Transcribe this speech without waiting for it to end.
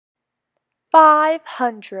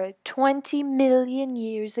520 million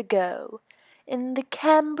years ago, in the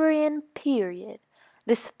Cambrian period,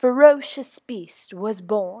 this ferocious beast was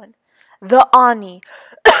born, the Onychophora.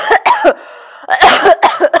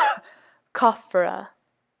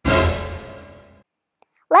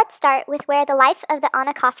 Let's start with where the life of the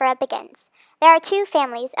Onychophora begins. There are two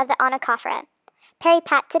families of the Onychophora,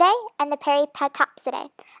 Peripatidae and the Peripatopsidae.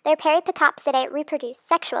 The Peripatopsidae reproduce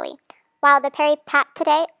sexually, while the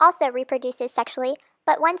Peripatidae also reproduces sexually,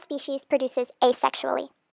 but one species produces asexually.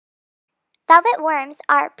 Velvet worms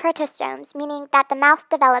are protostomes, meaning that the mouth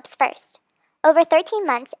develops first. Over 13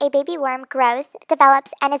 months, a baby worm grows,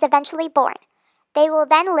 develops, and is eventually born. They will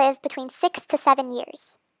then live between 6 to 7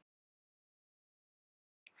 years.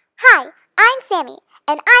 Hi, I'm Sammy,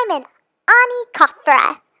 and I'm an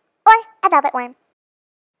Onychophora, or a velvet worm.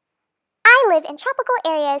 I live in tropical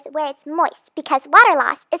areas where it's moist because water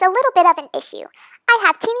loss is a little bit of an issue. I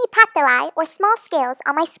have teeny papillae, or small scales,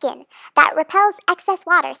 on my skin that repels excess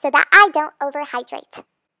water so that I don't overhydrate.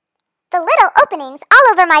 The little openings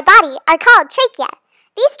all over my body are called trachea.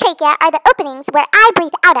 These trachea are the openings where I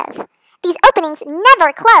breathe out of. These openings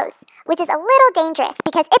never close, which is a little dangerous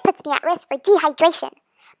because it puts me at risk for dehydration.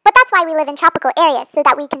 But that's why we live in tropical areas, so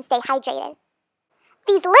that we can stay hydrated.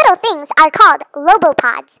 These little things are called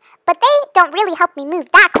lobopods, but they don't really help me move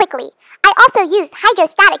that quickly. I also use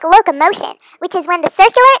hydrostatic locomotion, which is when the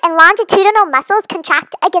circular and longitudinal muscles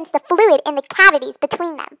contract against the fluid in the cavities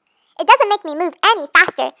between them. It doesn't make me move any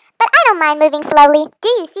faster, but I don't mind moving slowly. Do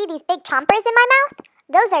you see these big chompers in my mouth?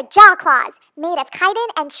 Those are jaw claws, made of chitin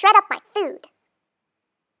and shred up my food.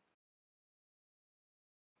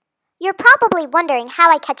 You're probably wondering how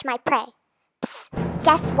I catch my prey. Psst,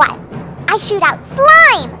 guess what? I shoot out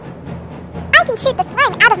slime! I can shoot the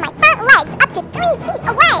slime out of my front legs up to 3 feet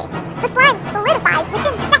away. The slime solidifies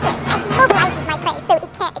within seconds and immobilizes my prey so it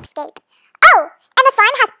can't escape. Oh, and the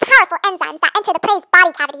slime has powerful enzymes that enter the prey's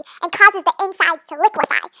body cavity and causes the insides to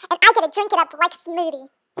liquefy, and I get to drink it up like a smoothie.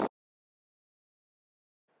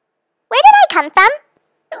 Where did I come from?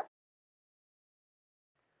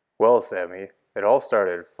 Well, Sammy, it all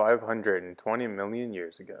started 520 million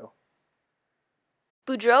years ago.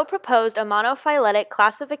 Boudreau proposed a monophyletic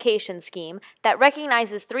classification scheme that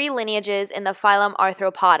recognizes 3 lineages in the phylum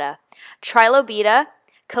Arthropoda: Trilobita,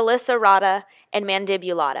 Cheliceratta, and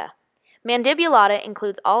Mandibulata. Mandibulata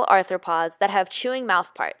includes all arthropods that have chewing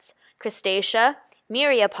mouthparts: Crustacea,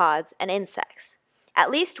 myriapods, and insects. At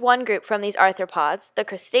least one group from these arthropods, the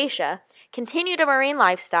Crustacea, continued a marine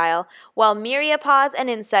lifestyle, while myriapods and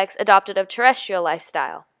insects adopted a terrestrial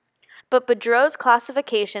lifestyle. But Boudreau's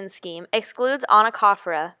classification scheme excludes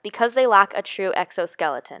Onychophora because they lack a true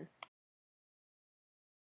exoskeleton.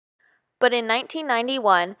 But in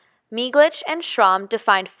 1991, Mieglich and Schramm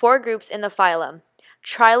defined 4 groups in the phylum: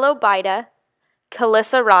 Trilobita,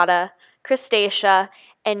 Cheliceratta, Crustacea,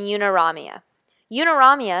 and Uniramia.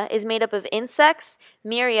 Uniramia is made up of insects,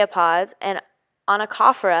 myriapods, and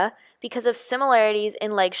Onychophora because of similarities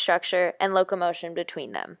in leg structure and locomotion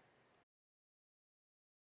between them.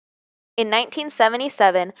 In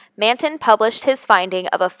 1977, Manton published his finding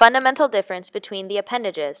of a fundamental difference between the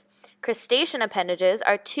appendages. Crustacean appendages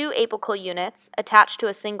are 2 apical units attached to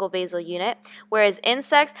a single basal unit, whereas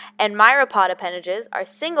insects and myriapod appendages are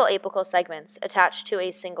single apical segments attached to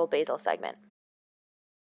a single basal segment.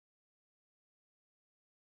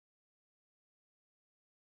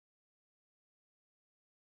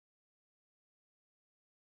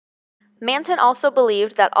 Manton also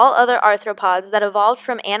believed that all other arthropods that evolved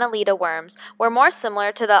from Annelida worms were more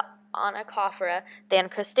similar to the Onychophora than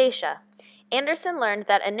Crustacea. Anderson learned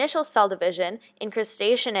that initial cell division in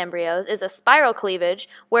crustacean embryos is a spiral cleavage,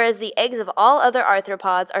 whereas the eggs of all other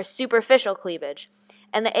arthropods are superficial cleavage,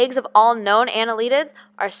 and the eggs of all known annelidids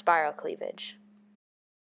are spiral cleavage.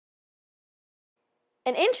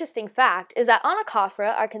 An interesting fact is that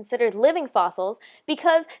Onychophora are considered living fossils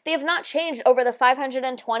because they have not changed over the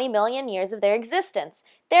 520 million years of their existence.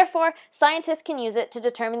 Therefore, scientists can use it to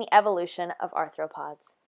determine the evolution of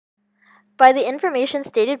arthropods. By the information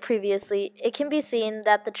stated previously, it can be seen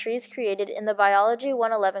that the trees created in the Biology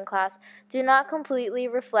 111 class do not completely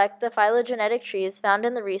reflect the phylogenetic trees found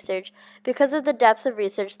in the research because of the depth of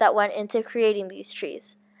research that went into creating these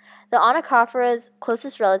trees. The Onychophora's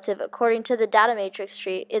closest relative, according to the data matrix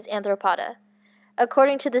tree, is Arthropoda.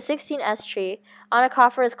 According to the 16S tree,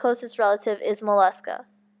 Onychophora's closest relative is Mollusca.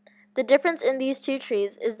 The difference in these 2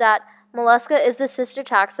 trees is that Mollusca is the sister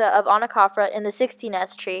taxa of Onychophora in the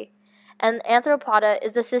 16S tree, and Arthropoda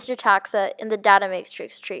is the sister taxa in the data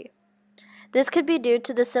matrix tree. This could be due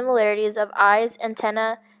to the similarities of eyes,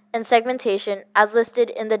 antennae, and segmentation as listed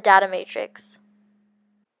in the data matrix.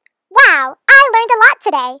 Wow,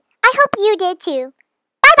 today. I hope you did too.